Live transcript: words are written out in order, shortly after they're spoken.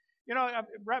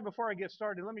Right before I get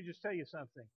started, let me just tell you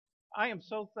something. I am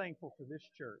so thankful for this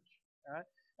church. All right?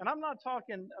 And I'm not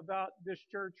talking about this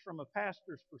church from a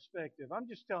pastor's perspective. I'm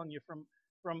just telling you from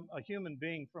a human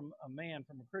being, from a man,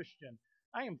 from a Christian.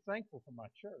 I am thankful for my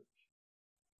church.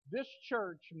 This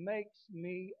church makes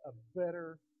me a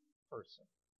better person.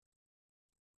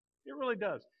 It really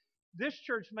does. This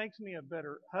church makes me a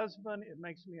better husband. It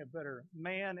makes me a better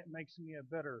man. It makes me a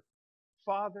better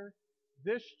father.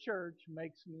 This church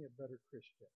makes me a better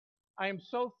Christian. I am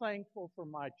so thankful for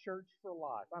my church for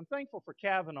life. I'm thankful for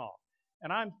Cavanaugh,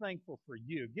 and I'm thankful for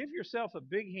you. Give yourself a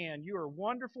big hand. You are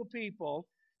wonderful people.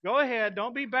 Go ahead.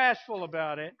 Don't be bashful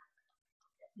about it.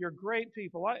 You're great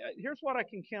people. Here's what I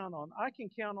can count on. I can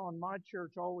count on my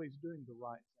church always doing the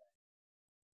right thing,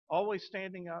 always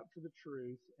standing up for the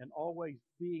truth, and always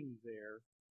being there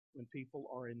when people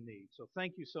are in need. So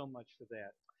thank you so much for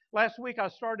that. Last week I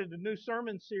started a new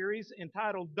sermon series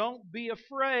entitled Don't Be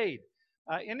Afraid.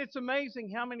 And it's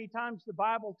amazing how many times the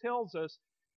Bible tells us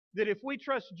that if we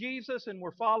trust Jesus and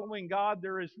we're following God,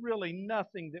 there is really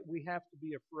nothing that we have to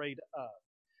be afraid of.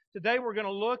 Today we're going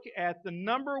to look at the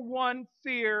number one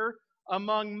fear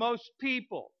among most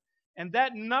people. And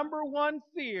that number one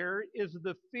fear is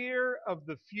the fear of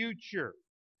the future.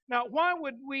 Now, why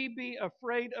would we be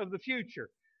afraid of the future?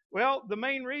 Well, the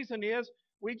main reason is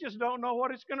we just don't know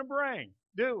what it's going to bring,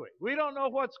 do we? We don't know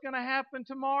what's going to happen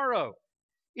tomorrow.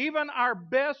 Even our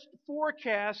best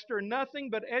forecasts are nothing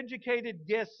but educated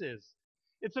guesses.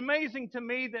 It's amazing to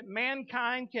me that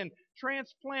mankind can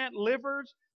transplant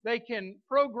livers, they can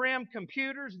program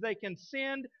computers, they can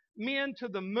send men to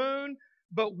the moon,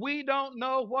 but we don't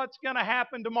know what's going to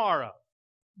happen tomorrow,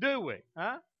 do we?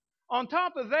 Huh? On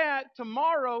top of that,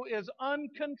 tomorrow is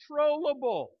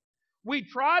uncontrollable. We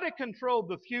try to control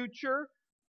the future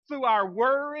through our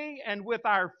worry and with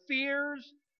our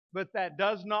fears, but that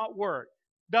does not work,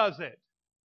 does it?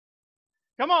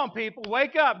 Come on, people,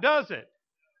 wake up, does it?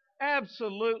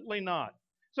 Absolutely not.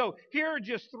 So here are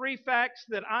just three facts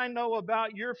that I know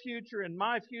about your future and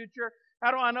my future.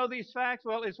 How do I know these facts?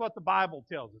 Well, it's what the Bible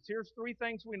tells us. Here's three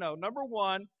things we know. Number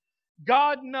one,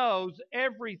 God knows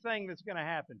everything that's going to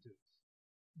happen to us.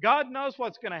 God knows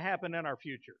what's going to happen in our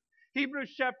future.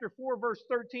 Hebrews chapter 4, verse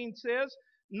 13 says,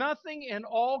 nothing in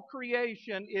all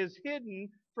creation is hidden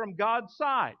from God's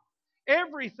sight.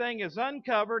 Everything is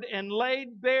uncovered and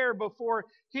laid bare before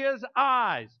His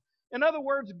eyes. In other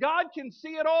words, God can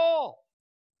see it all.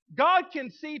 God can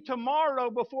see tomorrow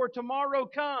before tomorrow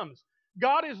comes.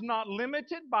 God is not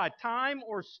limited by time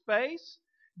or space.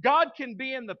 God can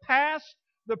be in the past,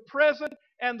 the present,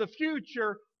 and the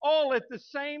future all at the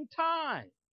same time.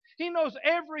 He knows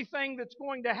everything that's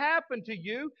going to happen to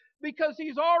you because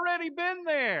He's already been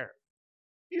there.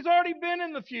 He's already been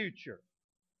in the future.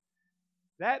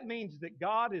 That means that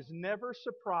God is never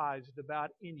surprised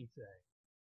about anything.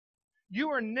 You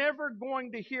are never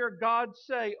going to hear God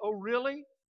say, "Oh, really?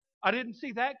 I didn't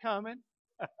see that coming."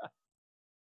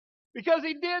 Because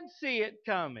He did see it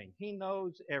coming. He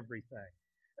knows everything.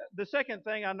 The second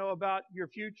thing I know about your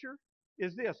future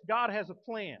is this: God has a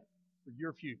plan for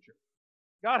your future.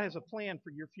 God has a plan for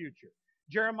your future.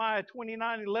 Jeremiah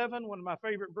 29:11, one of my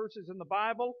favorite verses in the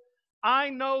Bible. I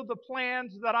know the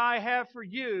plans that I have for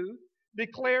you,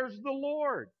 declares the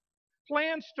Lord.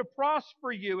 Plans to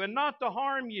prosper you and not to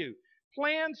harm you.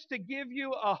 Plans to give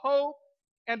you a hope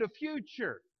and a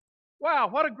future. Wow,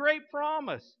 what a great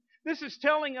promise. This is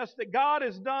telling us that God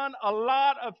has done a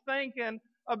lot of thinking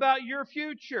about your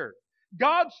future.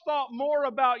 God's thought more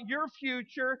about your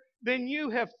future than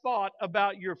you have thought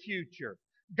about your future.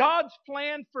 God's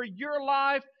plan for your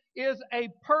life is a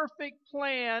perfect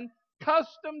plan,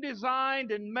 custom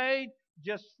designed and made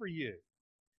just for you.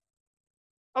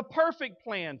 A perfect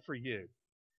plan for you.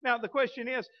 Now, the question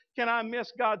is, can I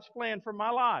miss God's plan for my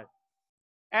life?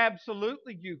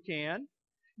 Absolutely you can.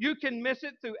 You can miss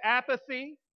it through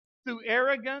apathy, through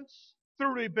arrogance,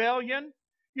 through rebellion.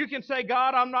 You can say,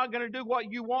 God, I'm not going to do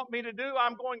what you want me to do.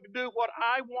 I'm going to do what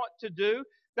I want to do.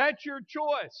 That's your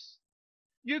choice.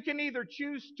 You can either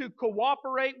choose to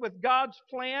cooperate with God's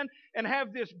plan and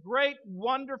have this great,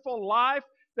 wonderful life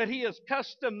that He has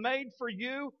custom made for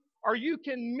you, or you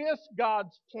can miss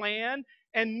God's plan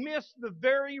and miss the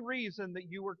very reason that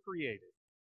you were created.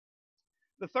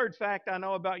 The third fact I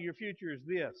know about your future is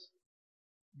this: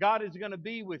 God is going to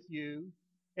be with you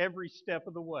every step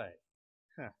of the way.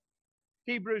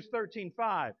 Hebrews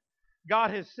 13:5. God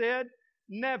has said,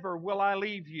 never will I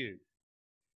leave you.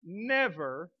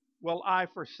 Never will I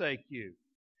forsake you.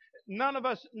 None of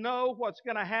us know what's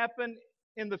going to happen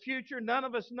in the future. None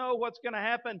of us know what's going to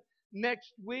happen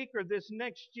next week or this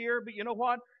next year. But you know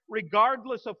what?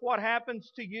 Regardless of what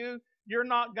happens to you, you're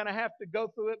not going to have to go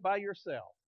through it by yourself.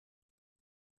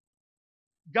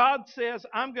 God says,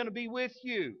 I'm going to be with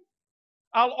you.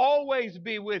 I'll always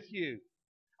be with you.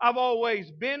 I've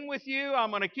always been with you. I'm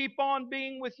going to keep on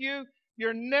being with you.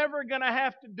 You're never going to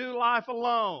have to do life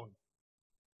alone.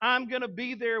 I'm going to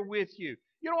be there with you.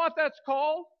 You know what that's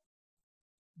called?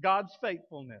 God's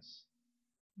faithfulness.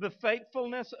 The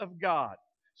faithfulness of God.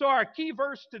 So our key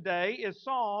verse today is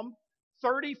Psalm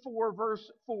 34,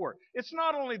 verse 4. It's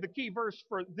not only the key verse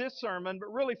for this sermon,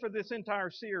 but really for this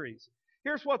entire series.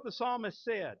 Here's what the psalmist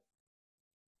said.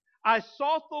 I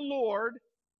sought the Lord,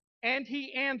 and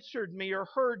He answered me or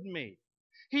heard me.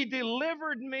 He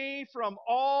delivered me from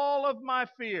all of my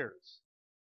fears.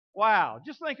 Wow,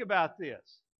 just think about this.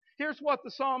 Here's what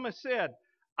the psalmist said.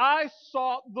 I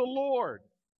sought the Lord.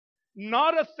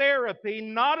 Not a therapy,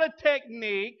 not a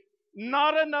technique,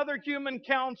 not another human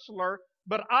counselor,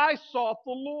 but I sought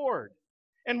the Lord.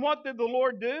 And what did the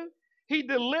Lord do? He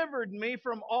delivered me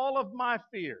from all of my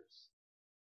fears.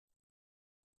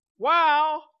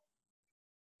 Wow!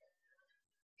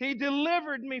 He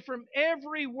delivered me from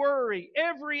every worry,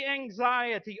 every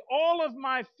anxiety, all of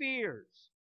my fears.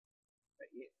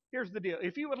 Here's the deal.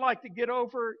 If you would like to get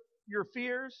over your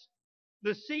fears,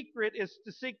 the secret is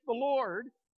to seek the Lord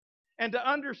and to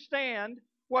understand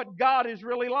what God is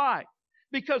really like.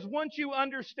 Because once you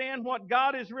understand what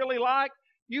God is really like,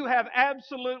 you have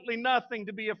absolutely nothing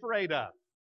to be afraid of.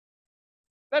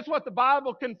 That's what the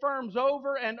Bible confirms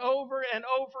over and over and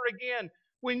over again.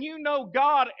 When you know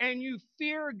God and you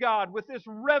fear God with this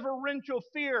reverential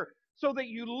fear so that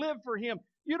you live for Him,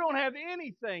 you don't have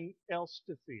anything else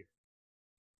to fear.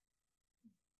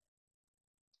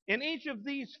 In each of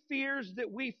these fears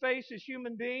that we face as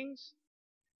human beings,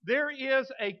 there is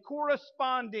a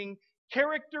corresponding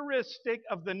characteristic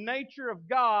of the nature of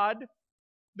God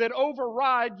that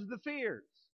overrides the fears.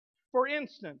 For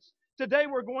instance, today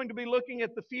we're going to be looking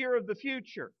at the fear of the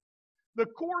future. The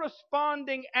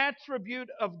corresponding attribute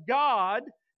of God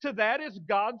to that is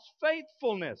God's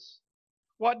faithfulness.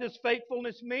 What does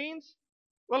faithfulness mean?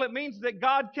 Well, it means that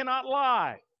God cannot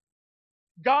lie.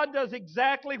 God does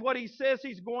exactly what He says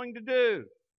He's going to do.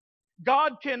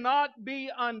 God cannot be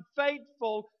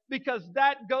unfaithful because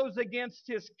that goes against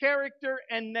His character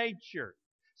and nature.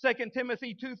 2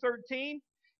 Timothy 2:13,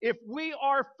 if we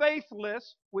are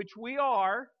faithless, which we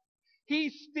are, He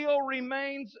still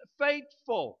remains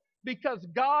faithful because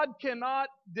God cannot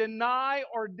deny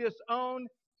or disown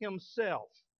Himself.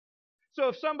 So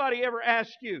if somebody ever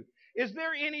asks you, is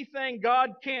there anything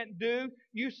God can't do?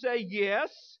 You say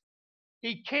yes.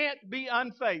 He can't be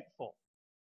unfaithful.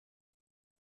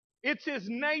 It's His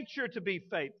nature to be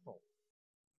faithful.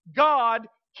 God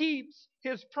keeps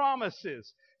His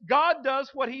promises. God does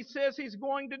what He says He's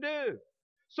going to do.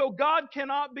 So God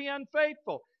cannot be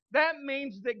unfaithful. That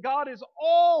means that God is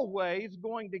always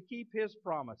going to keep His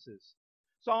promises.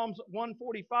 Psalms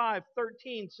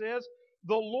 145:13 says,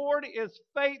 the Lord is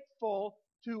faithful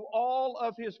to all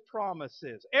of His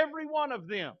promises. Every one of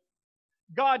them.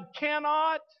 God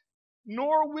cannot,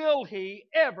 nor will He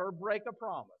ever break a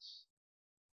promise.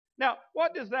 Now,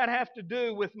 what does that have to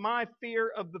do with my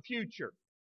fear of the future?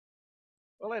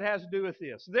 Well, it has to do with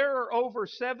this. There are over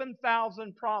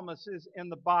 7,000 promises in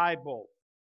the Bible.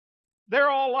 They're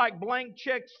all like blank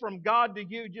checks from God to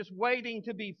you, just waiting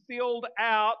to be filled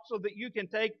out so that you can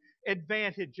take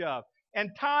advantage of.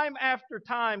 And time after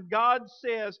time, God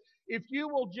says, if you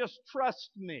will just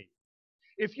trust me,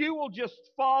 if you will just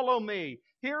follow me,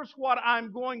 here's what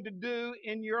I'm going to do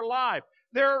in your life.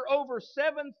 There are over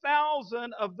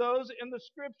 7,000 of those in the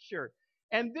Scripture.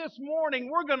 And this morning,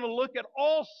 we're going to look at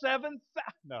all 7,000.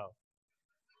 No.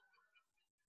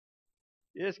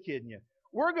 Just kidding you.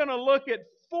 We're going to look at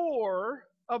 4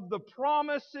 of the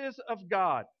promises of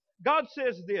God. God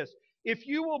says this, if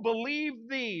you will believe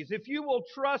these, if you will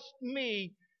trust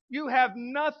me, you have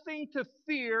nothing to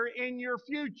fear in your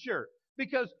future.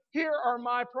 Because here are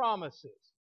my promises.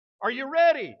 Are you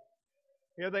ready?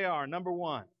 Here they are. Number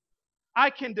 1. I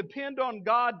can depend on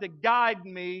God to guide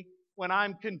me when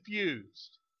I'm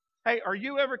confused. Hey, are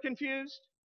you ever confused?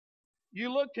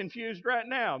 You look confused right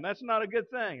now, and that's not a good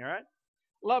thing, all right?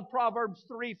 Love Proverbs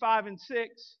 3:5 and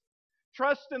 6.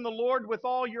 Trust in the Lord with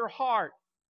all your heart.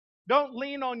 Don't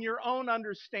lean on your own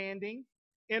understanding.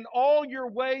 In all your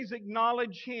ways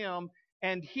acknowledge Him,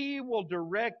 and He will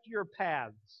direct your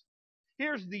paths.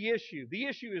 Here's the issue. The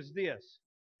issue is this.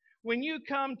 When you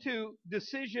come to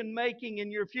decision making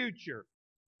in your future,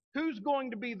 who's going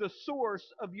to be the source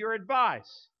of your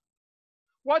advice?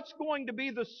 What's going to be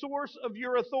the source of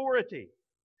your authority?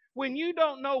 When you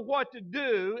don't know what to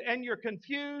do and you're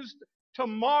confused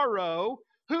tomorrow,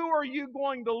 who are you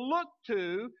going to look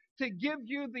to to give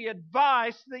you the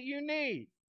advice that you need.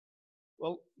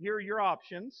 Well, here are your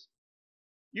options.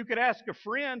 You could ask a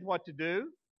friend what to do,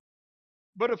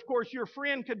 but of course your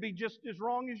friend could be just as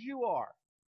wrong as you are.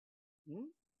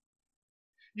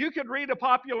 You could read a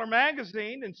popular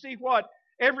magazine and see what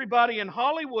everybody in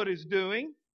Hollywood is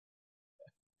doing.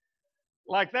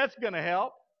 Like that's going to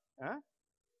help. Huh?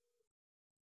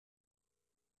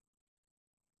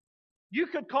 You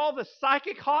could call the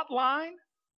psychic hotline,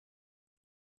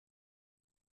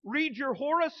 read your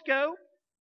horoscope.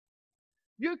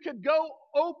 You could go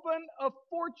open a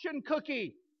fortune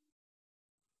cookie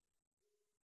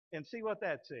and see what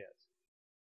that says.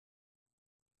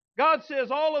 God says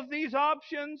all of these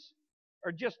options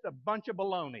are just a bunch of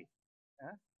baloney.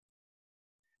 Huh?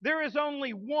 There is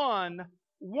only one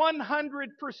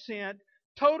 100%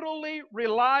 totally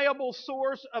reliable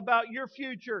source about your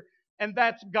future, and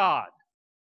that's God.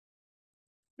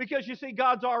 Because you see,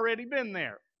 God's already been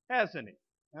there, hasn't He?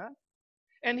 Huh?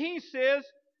 And He says,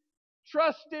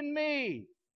 trust in me.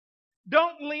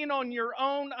 Don't lean on your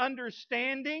own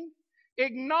understanding.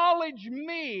 Acknowledge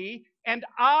me, and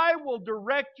I will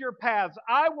direct your paths.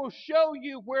 I will show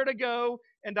you where to go,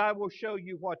 and I will show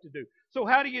you what to do. So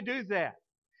how do you do that?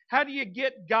 How do you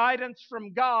get guidance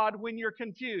from God when you're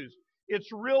confused? It's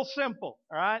real simple,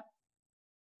 all right?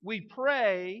 We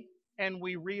pray and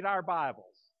we read our Bibles.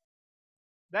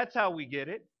 That's how we get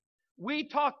it. We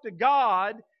talk to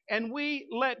God and we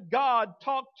let God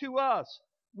talk to us.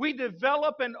 We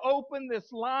develop and open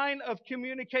this line of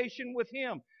communication with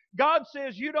Him. God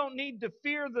says you don't need to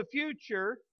fear the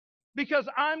future because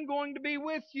I'm going to be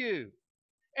with you.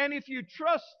 And if you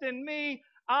trust in me,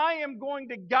 I am going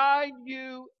to guide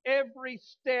you every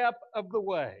step of the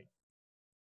way.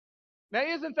 Now,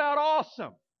 isn't that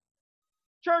awesome?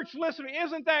 Church, listen to me.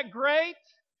 Isn't that great?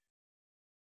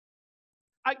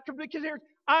 Because here,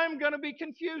 I'm going to be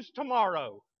confused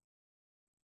tomorrow.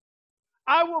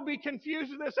 I will be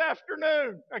confused this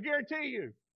afternoon. I guarantee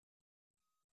you.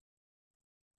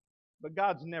 But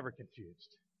God's never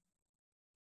confused.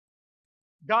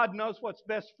 God knows what's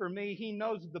best for me. He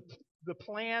knows the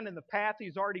plan and the path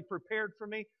He's already prepared for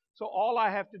me. So all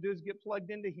I have to do is get plugged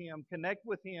into Him, connect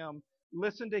with Him,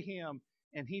 listen to Him,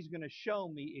 and He's going to show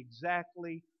me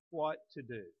exactly what to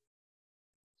do.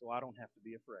 So I don't have to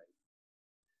be afraid.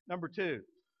 Number 2,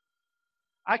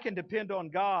 I can depend on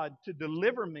God to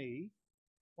deliver me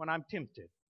when I'm tempted.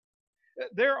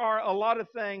 There are a lot of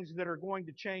things that are going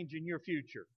to change in your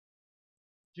future.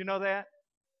 Do you know that?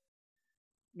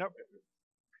 No,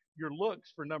 your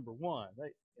looks for number 1.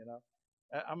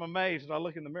 I'm amazed when I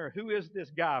look in the mirror. Who is this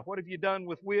guy? What have you done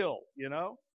with Will?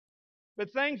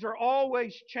 But things are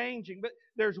always changing. But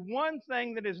there's one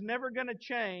thing that is never going to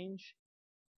change,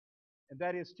 and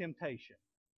that is temptation.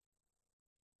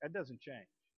 That doesn't change.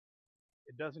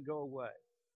 It doesn't go away.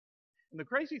 And the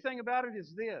crazy thing about it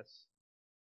is this.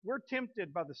 We're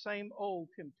tempted by the same old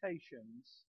temptations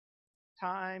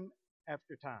time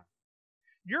after time.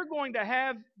 You're going to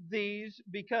have these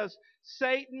because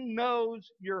Satan knows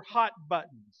your hot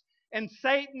buttons. And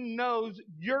Satan knows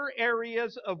your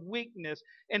areas of weakness.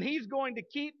 And he's going to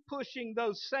keep pushing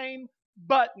those same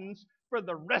buttons for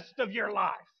the rest of your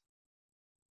life.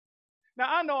 Now,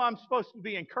 I know I'm supposed to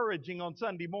be encouraging on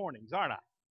Sunday mornings, aren't I?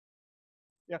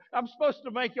 Yeah, I'm supposed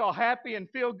to make y'all happy and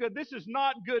feel good. This is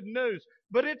not good news,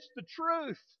 but it's the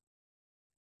truth.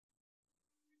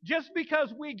 Just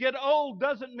because we get old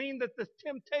doesn't mean that the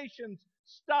temptations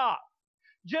stop.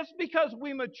 Just because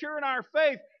we mature in our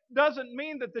faith doesn't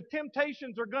mean that the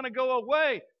temptations are going to go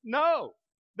away. No,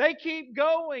 they keep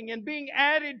going and being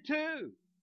added to.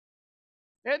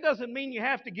 It doesn't mean you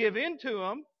have to give in to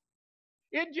them.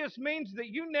 It just means that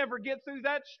you never get through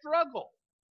that struggle.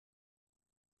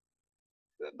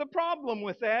 The problem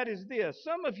with that is this.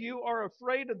 Some of you are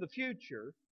afraid of the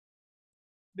future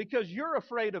because you're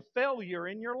afraid of failure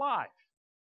in your life.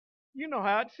 You know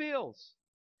how it feels.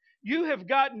 You have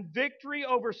gotten victory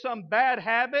over some bad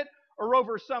habit or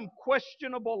over some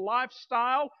questionable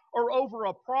lifestyle or over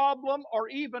a problem or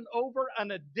even over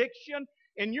an addiction,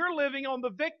 and you're living on the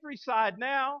victory side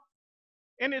now.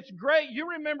 And it's great. You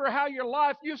remember how your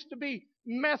life used to be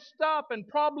messed up and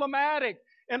problematic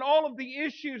and all of the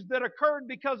issues that occurred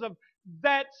because of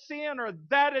that sin or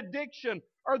that addiction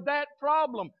or that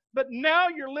problem. But now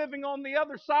you're living on the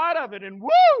other side of it, and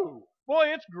woo! Boy,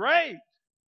 it's great.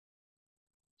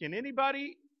 Can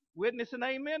anybody witness an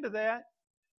amen to that?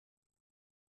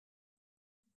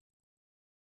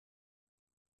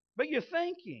 But you're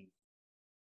thinking,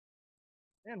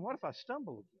 man, what if I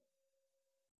stumble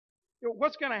again?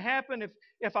 What's going to happen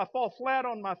if I fall flat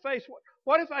on my face?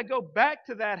 What if I go back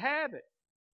to that habit?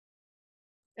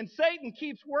 And Satan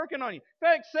keeps working on you. In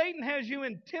fact, Satan has you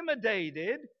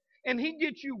intimidated, and he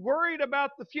gets you worried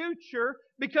about the future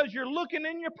because you're looking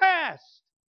in your past.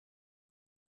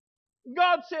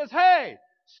 God says, hey,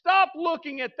 stop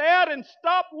looking at that and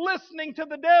stop listening to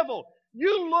the devil.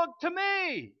 You look to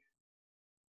me.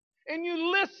 And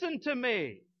you listen to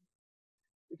me.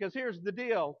 Because here's the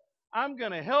deal. I'm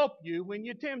going to help you when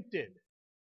you're tempted.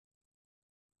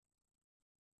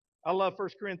 I love 1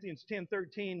 Corinthians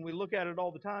 10:13. We look at it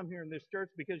all the time here in this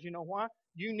church because you know why?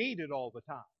 You need it all the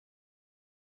time.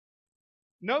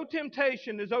 No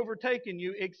temptation has overtaken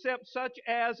you except such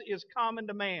as is common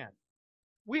to man.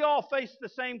 We all face the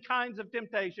same kinds of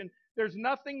temptation. There's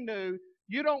nothing new.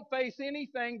 You don't face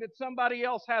anything that somebody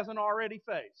else hasn't already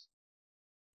faced.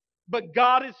 But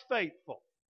God is faithful.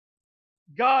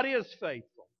 God is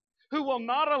faithful, who will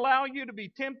not allow you to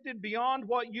be tempted beyond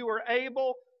what you are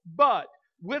able, but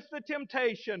with the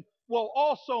temptation will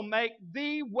also make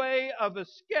the way of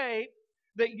escape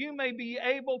that you may be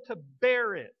able to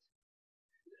bear it.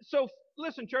 So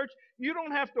listen, church, you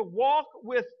don't have to walk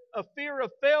with a fear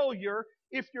of failure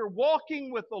if you're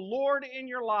walking with the Lord in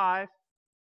your life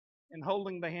and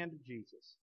holding the hand of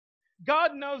Jesus.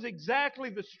 God knows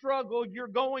exactly the struggle you're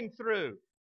going through.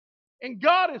 And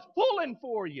God is pulling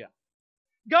for you.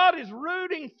 God is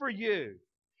rooting for you.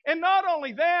 And not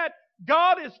only that,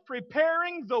 God is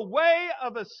preparing the way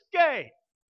of escape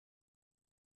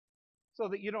so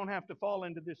that you don't have to fall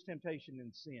into this temptation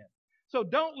and sin. So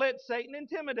don't let Satan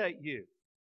intimidate you.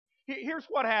 Here's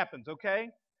what happens, okay?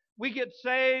 We get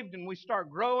saved and we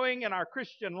start growing in our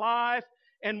Christian life.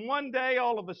 And one day,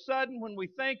 all of a sudden, when we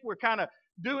think we're kind of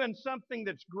doing something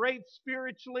that's great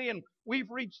spiritually and we've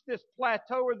reached this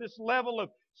plateau or this level of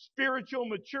spiritual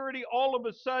maturity, all of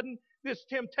a sudden, this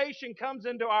temptation comes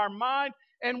into our mind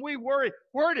and we worry,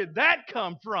 where did that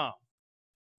come from?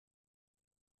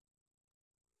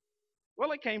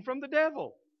 Well, it came from the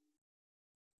devil.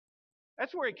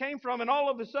 That's where it came from. And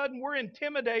all of a sudden, we're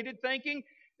intimidated thinking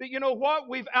that, you know what,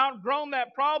 we've outgrown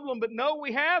that problem. But no,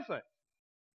 we haven't.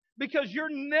 Because you're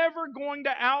never going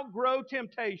to outgrow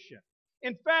temptation.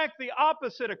 In fact, the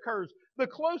opposite occurs. The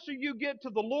closer you get to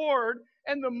the Lord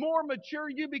and the more mature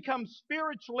you become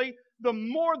spiritually, the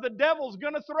more the devil's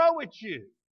going to throw at you.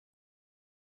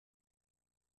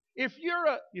 If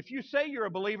you say you're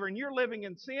a believer and you're living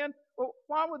in sin, well,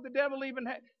 why would the devil even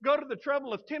go to the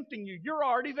trouble of tempting you? You're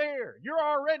already there. You're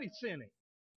already sinning.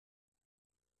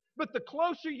 But the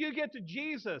closer you get to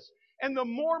Jesus and the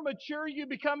more mature you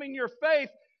become in your faith,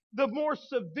 the more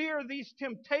severe these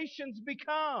temptations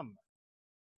become.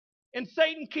 And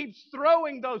Satan keeps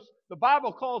throwing those, the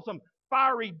Bible calls them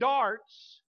fiery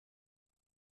darts.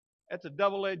 That's a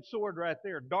double-edged sword right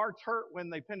there. Darts hurt when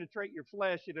they penetrate your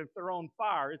flesh, and if they're on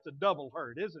fire, it's a double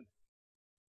hurt, isn't it?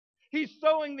 He's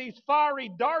throwing these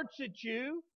fiery darts at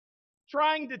you,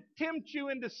 trying to tempt you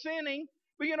into sinning.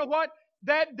 But you know what?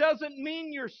 That doesn't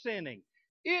mean you're sinning.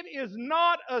 It is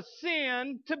not a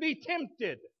sin to be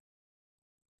tempted.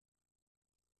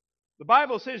 The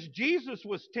Bible says Jesus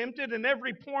was tempted in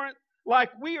every point like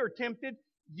we are tempted,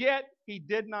 yet He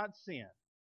did not sin.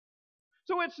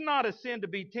 So it's not a sin to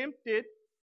be tempted.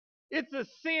 It's a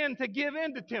sin to give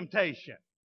in to temptation.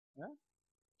 Yeah?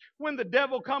 When the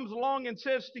devil comes along and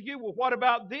says to you, well, what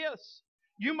about this?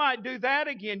 You might do that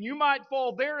again. You might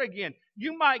fall there again.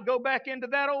 You might go back into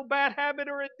that old bad habit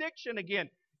or addiction again.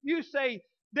 You say,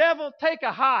 devil, take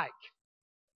a hike.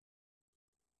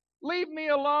 Leave me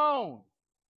alone.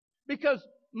 Because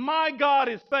my God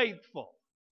is faithful.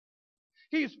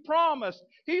 He's promised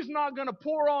He's not going to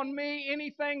pour on me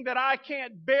anything that I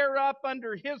can't bear up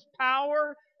under His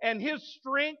power and His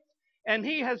strength. And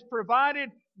He has provided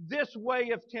this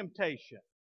way of temptation.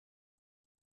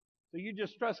 So you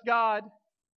just trust God.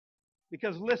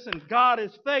 Because listen, God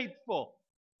is faithful.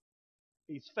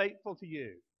 He's faithful to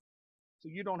you. So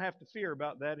you don't have to fear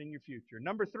about that in your future.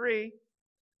 Number 3,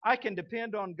 I can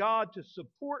depend on God to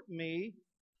support me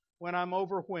when I'm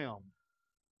overwhelmed.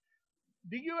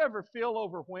 Do you ever feel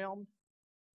overwhelmed?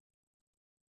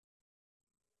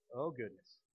 Oh,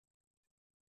 goodness.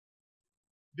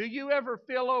 Do you ever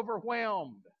feel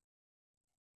overwhelmed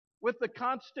with the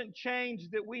constant change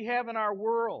that we have in our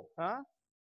world? Huh?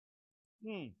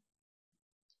 Do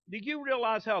you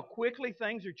realize how quickly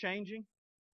things are changing?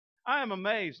 I am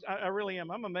amazed. I really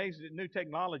am. I'm amazed at new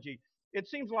technology. It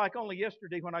seems like only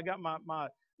yesterday when I got my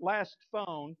last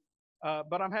phone,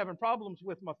 but I'm having problems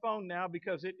with my phone now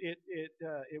because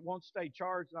it won't stay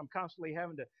charged. I'm constantly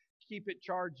having to keep it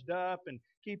charged up and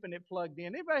keeping it plugged in.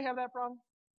 Anybody have that problem?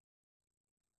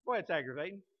 Boy, it's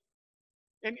aggravating.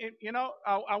 And you know,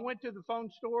 I went to the phone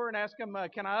store and asked them,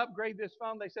 can I upgrade this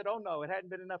phone? They said, oh no, it hadn't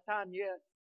been enough time yet.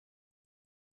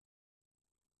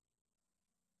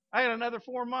 I had another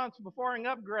 4 months before an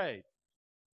upgrade.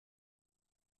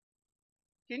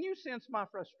 Can you sense my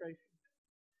frustration?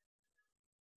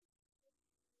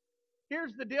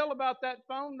 Here's the deal about that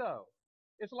phone, though.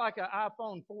 It's like an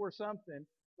iPhone 4 something.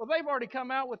 Well, they've already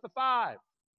come out with the 5.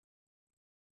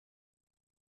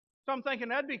 So I'm thinking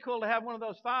that'd be cool to have one of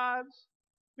those 5s.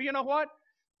 But you know what?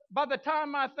 By the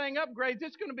time my thing upgrades,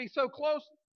 it's going to be so close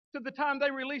to the time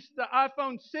they release the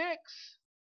iPhone 6.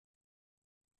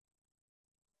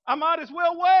 I might as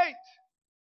well wait.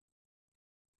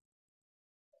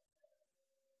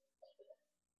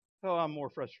 Oh, I'm more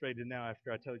frustrated now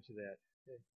after I told you that.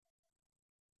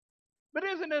 But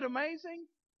isn't it amazing?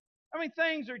 I mean,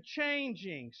 things are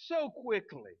changing so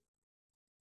quickly.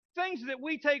 Things that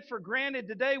we take for granted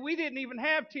today, we didn't even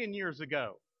have 10 years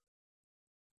ago.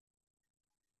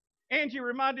 Angie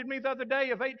reminded me the other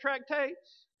day of 8-track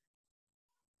tapes.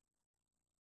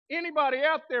 Anybody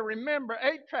out there remember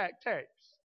 8-track tapes?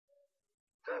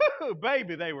 Ooh,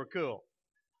 baby, they were cool.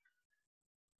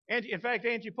 Angie, in fact,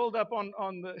 Angie pulled up on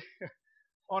the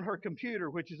on her computer,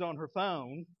 which is on her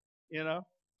phone,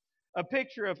 a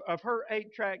picture of her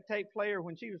 8-track tape player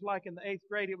when she was like in the 8th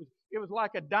grade. It was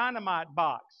like a dynamite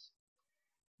box.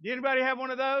 Did anybody have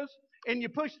one of those? And you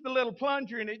push the little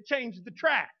plunger and it changed the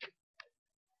track.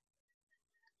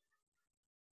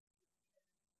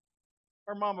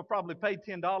 Her mama probably paid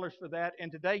 $10 for that,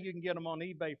 and today you can get them on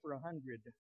eBay for $100,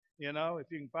 if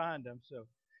you can find them. So,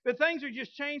 but things are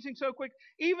just changing so quick,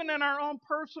 even in our own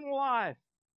personal life.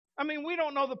 I mean, we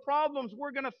don't know the problems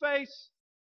we're going to face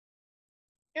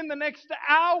in the next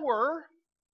hour,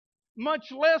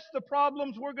 much less the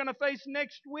problems we're going to face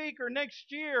next week or next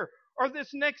year or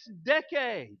this next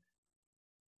decade.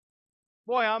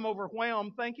 Boy, I'm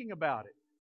overwhelmed thinking about it.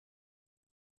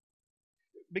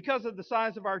 Because of the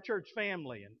size of our church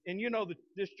family, and you know that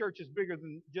this church is bigger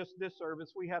than just this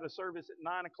service. We had a service at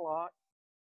 9 o'clock.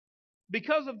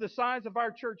 Because of the size of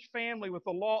our church family with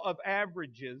the law of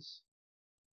averages,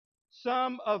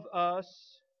 some of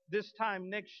us this time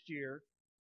next year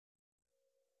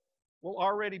will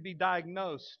already be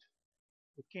diagnosed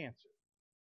with cancer.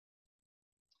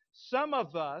 Some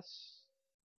of us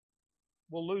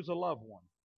will lose a loved one.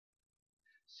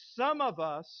 Some of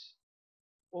us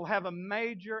will have a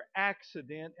major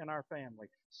accident in our family.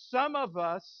 Some of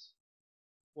us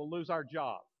will lose our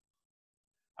job.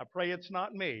 I pray it's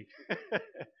not me.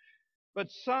 But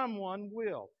someone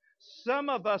will. Some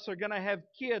of us are going to have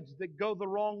kids that go the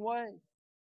wrong way.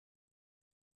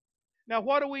 Now,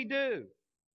 what do?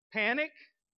 Panic?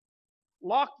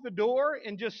 Lock the door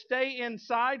and just stay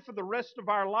inside for the rest of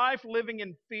our life living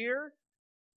in fear?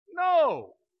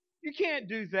 No, you can't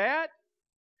do that.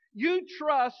 You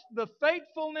trust the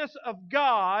faithfulness of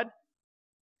God,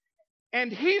 and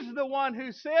He's the one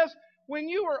who says, when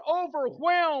you are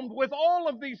overwhelmed with all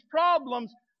of these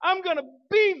problems, I'm going to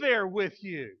be there with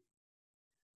you.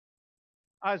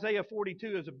 Isaiah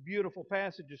 42 is a beautiful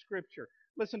passage of Scripture.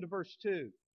 Listen to verse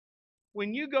 2.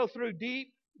 When you go through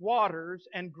deep waters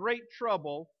and great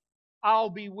trouble, I'll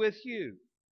be with you.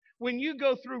 When you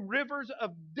go through rivers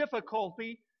of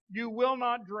difficulty, you will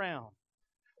not drown.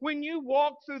 When you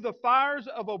walk through the fires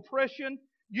of oppression,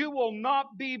 you will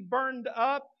not be burned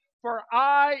up, for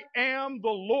I am the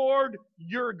Lord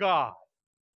your God.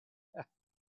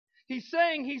 He's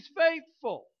saying He's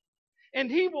faithful,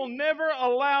 and He will never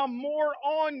allow more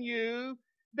on you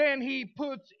than He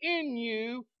puts in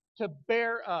you to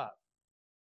bear up.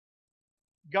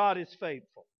 God is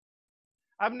faithful.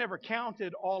 I've never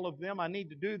counted all of them. I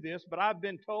need to do this, but I've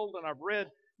been told, and I've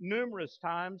read numerous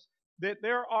times, that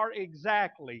there are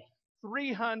exactly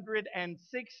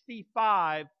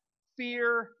 365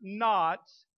 fear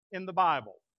nots in the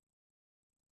Bible.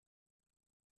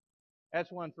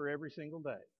 That's one for every single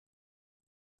day.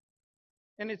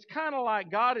 And it's kind of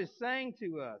like God is saying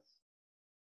to us,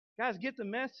 guys, get the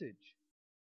message.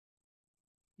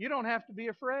 You don't have to be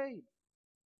afraid.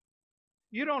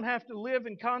 You don't have to live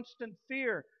in constant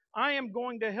fear. I am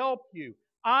going to help you.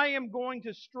 I am going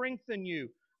to strengthen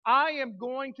you. I am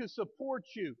going to support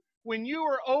you. When you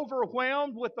are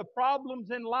overwhelmed with the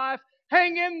problems in life,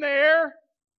 hang in there,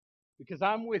 because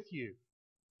I'm with you.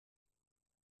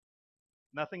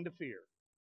 Nothing to fear.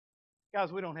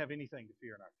 Guys, we don't have anything to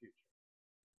fear in our future.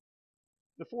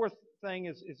 The fourth thing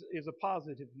is a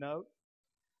positive note.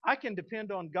 I can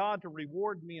depend on God to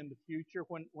reward me in the future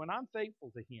when I'm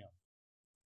faithful to Him.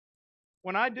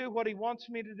 When I do what He wants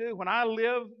me to do, when I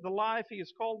live the life He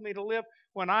has called me to live,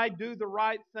 when I do the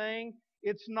right thing,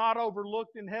 it's not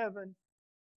overlooked in heaven.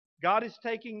 God is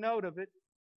taking note of it.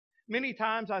 Many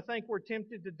times I think we're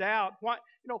tempted to doubt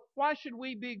why should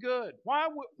we be good?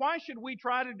 Why should we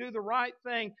try to do the right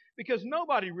thing? Because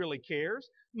nobody really cares.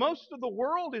 Most of the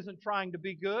world isn't trying to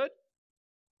be good,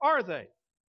 are they?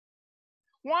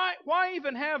 Why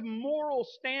even have moral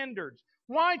standards?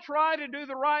 Why try to do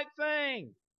the right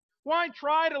thing? Why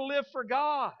try to live for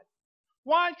God?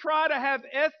 Why try to have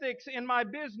ethics in my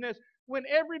business when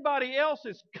everybody else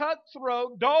is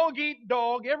cutthroat, dog eat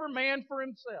dog, every man for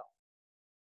himself?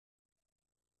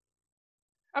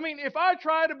 I mean, if I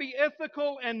try to be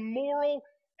ethical and moral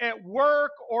at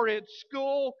work or at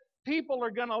school, people are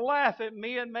going to laugh at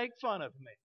me and make fun of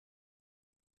me.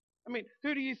 I mean,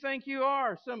 who do you think you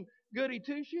are? Some goody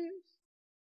two-shoes?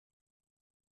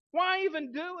 Why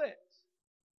even do it?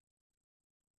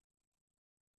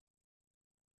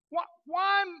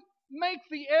 Why make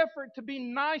the effort to be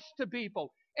nice to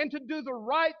people and to do the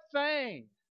right thing?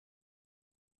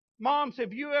 Moms,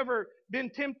 have you ever been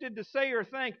tempted to say or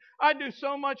think, I do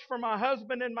so much for my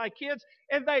husband and my kids,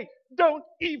 and they don't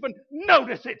even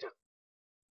notice it?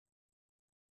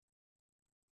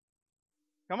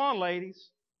 Come on, ladies.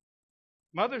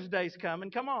 Mother's Day's coming.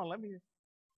 Come on, let me.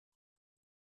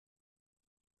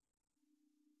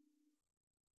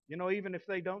 Even if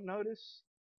they don't notice,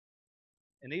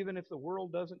 and even if the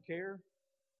world doesn't care,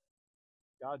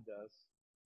 God does.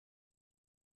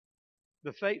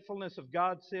 The faithfulness of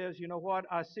God says, you know what?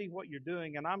 I see what you're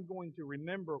doing, and I'm going to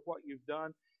remember what you've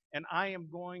done, and I am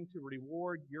going to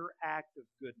reward your act of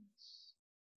goodness.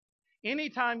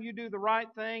 Anytime you do the right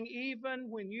thing, even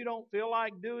when you don't feel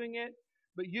like doing it,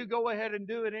 but you go ahead and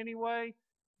do it anyway,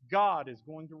 God is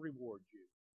going to reward you.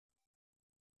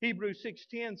 Hebrews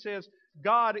 6:10 says,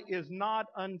 God is not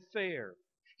unfair.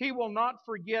 He will not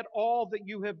forget all that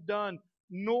you have done,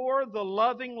 nor the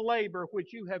loving labor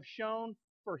which you have shown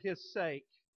for His sake.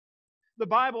 The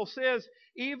Bible says,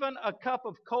 even a cup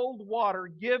of cold water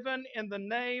given in the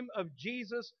name of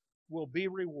Jesus will be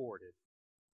rewarded.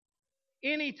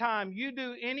 Anytime you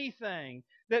do anything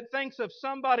that thinks of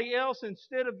somebody else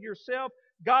instead of yourself,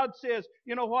 God says,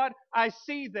 you know what? I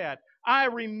see that. I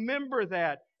remember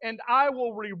that. And I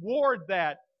will reward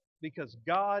that because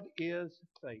God is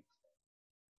faithful.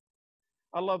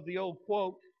 I love the old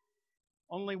quote,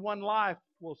 only one life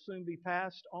will soon be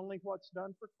passed. Only what's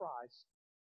done for Christ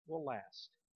will last.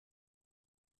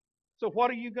 So what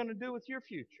are you going to do with your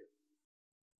future?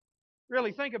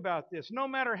 Really think about this. No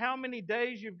matter how many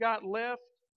days you've got left,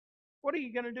 what are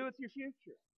you going to do with your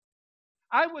future?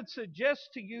 I would suggest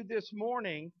to you this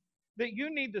morning that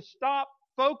you need to stop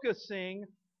focusing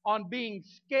on being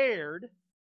scared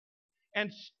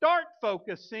and start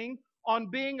focusing on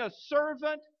being a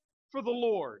servant for the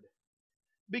Lord,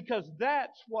 because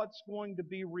that's what's going to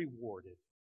be rewarded.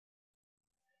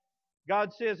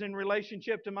 God says in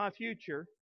relationship to my future,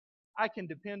 I can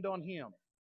depend on Him.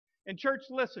 And church,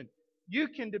 listen, you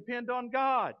can depend on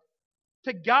God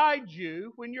to guide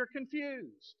you when you're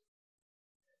confused,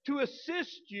 to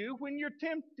assist you when you're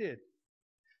tempted,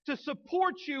 to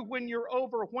support you when you're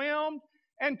overwhelmed,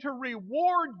 and to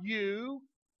reward you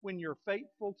when you're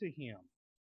faithful to Him.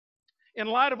 In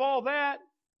light of all that,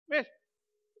 man,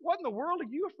 what in the world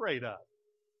are you afraid of?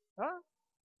 Huh?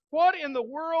 What in the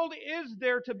world is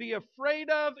there to be afraid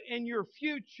of in your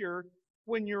future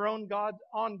when you're on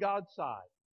God's side?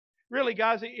 Really,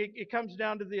 guys, it comes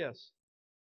down to this.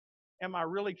 Am I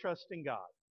really trusting God?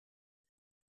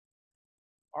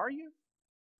 Are you?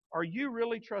 Are you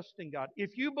really trusting God?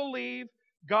 If you believe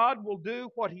God will do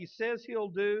what He says He'll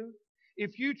do,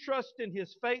 if you trust in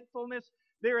His faithfulness,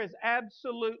 there is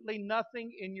absolutely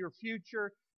nothing in your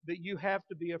future that you have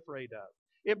to be afraid of.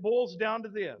 It boils down to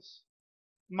this: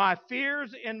 my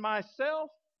fears in myself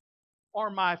or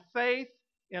my faith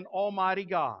in Almighty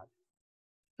God.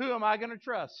 Who am I going to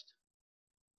trust?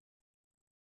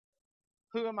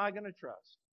 Who am I going to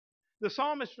trust? The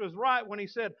psalmist was right when he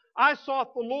said, I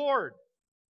sought the Lord,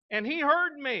 and He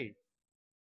heard me,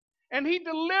 and He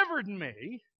delivered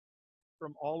me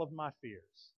from all of my fears.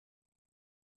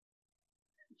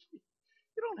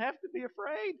 You don't have to be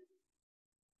afraid.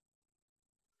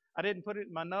 I didn't put it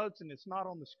in my notes, and it's not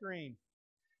on the screen.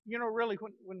 Really,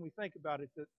 when we think about it,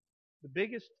 the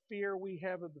biggest fear we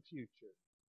have of the future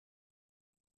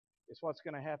is what's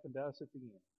going to happen to us at the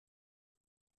end.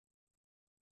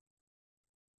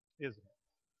 Isn't it?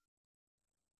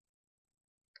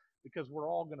 Because we're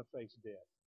all going to face death.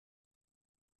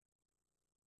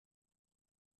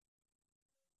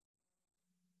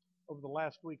 Over the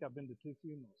last week, I've been to 2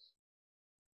 funerals.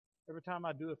 Every time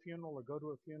I do a funeral or go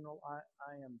to a funeral, I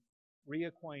am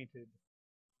reacquainted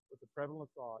with the prevalent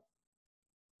thought,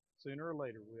 sooner or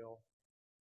later, Will,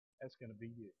 that's going to be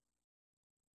you.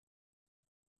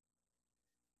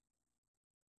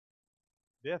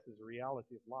 Death is a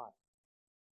reality of life.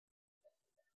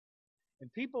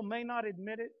 And people may not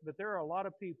admit it, but there are a lot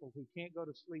of people who can't go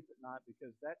to sleep at night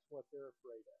because that's what they're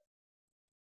afraid of.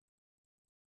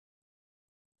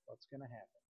 What's going to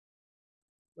happen?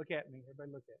 Look at me.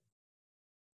 Everybody look at me.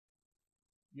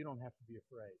 You don't have to be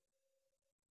afraid.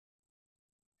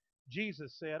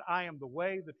 Jesus said, I am the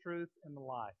way, the truth, and the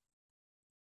life.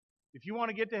 If you want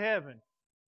to get to heaven,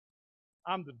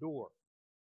 I'm the door.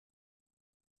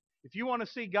 If you want to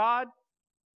see God,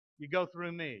 you go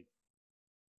through me.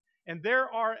 And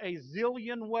there are a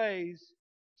zillion ways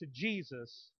to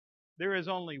Jesus. There is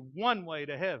only one way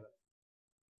to heaven,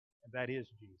 and that is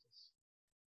Jesus.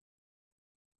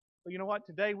 But you know what?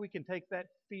 Today we can take that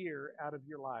fear out of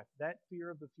your life. That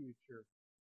fear of the future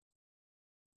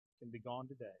can be gone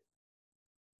today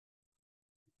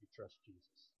if you trust Jesus.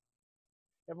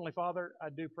 Heavenly Father, I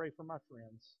do pray for my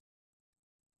friends.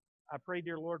 I pray,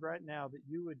 dear Lord, right now that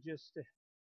you would just